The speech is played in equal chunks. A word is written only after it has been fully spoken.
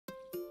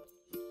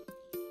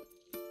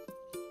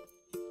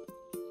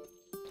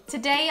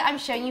Today I'm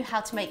showing you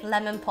how to make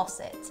lemon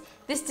posset.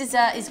 This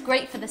dessert is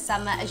great for the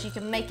summer as you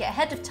can make it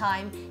ahead of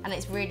time and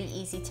it's really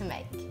easy to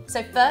make.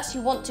 So first you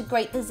want to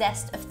grate the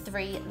zest of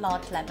 3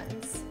 large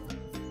lemons.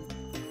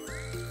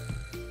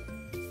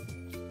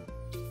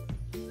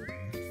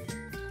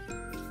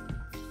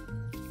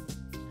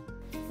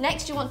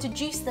 Next you want to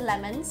juice the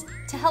lemons.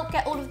 To help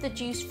get all of the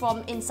juice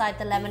from inside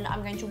the lemon,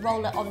 I'm going to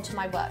roll it onto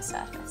my work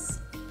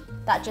surface.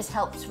 That just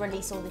helps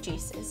release all the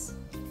juices.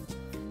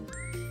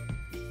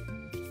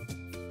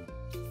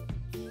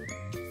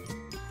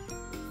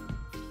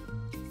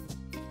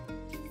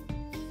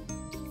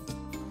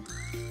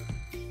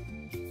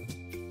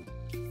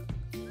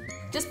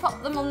 Just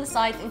pop them on the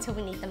side until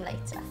we need them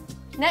later.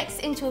 Next,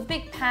 into a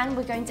big pan,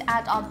 we're going to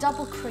add our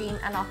double cream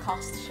and our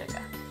caster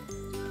sugar.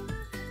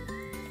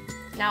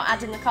 Now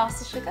add in the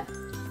caster sugar.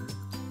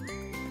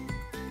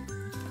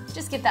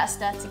 Just give that a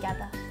stir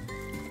together.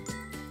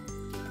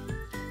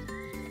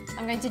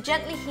 I'm going to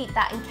gently heat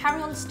that and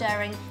carry on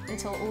stirring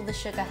until all the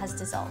sugar has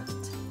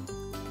dissolved.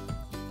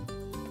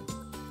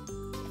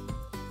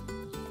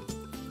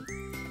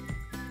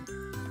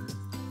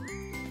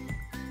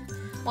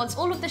 Once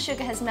all of the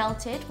sugar has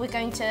melted, we're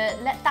going to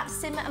let that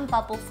simmer and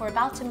bubble for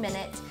about a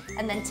minute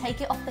and then take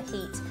it off the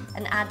heat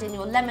and add in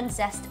your lemon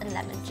zest and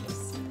lemon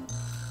juice.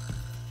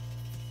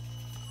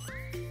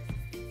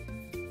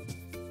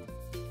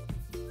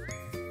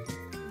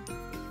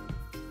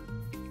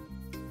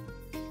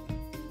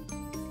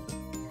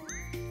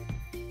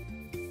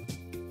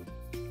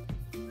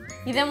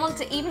 You then want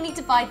to evenly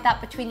divide that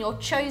between your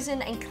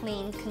chosen and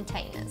clean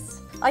containers.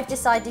 I've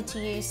decided to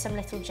use some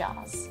little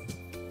jars.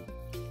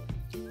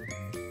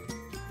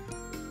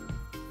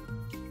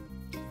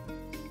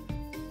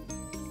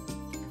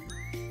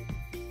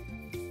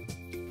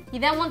 You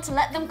then want to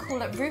let them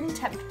cool at room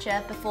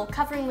temperature before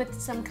covering with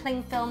some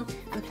cling film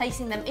and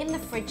placing them in the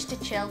fridge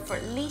to chill for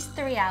at least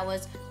 3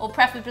 hours or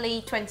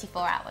preferably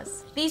 24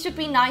 hours. These would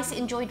be nice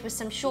enjoyed with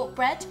some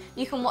shortbread.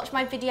 You can watch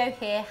my video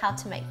here how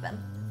to make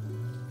them.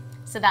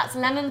 So that's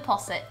lemon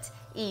posset,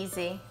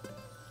 easy.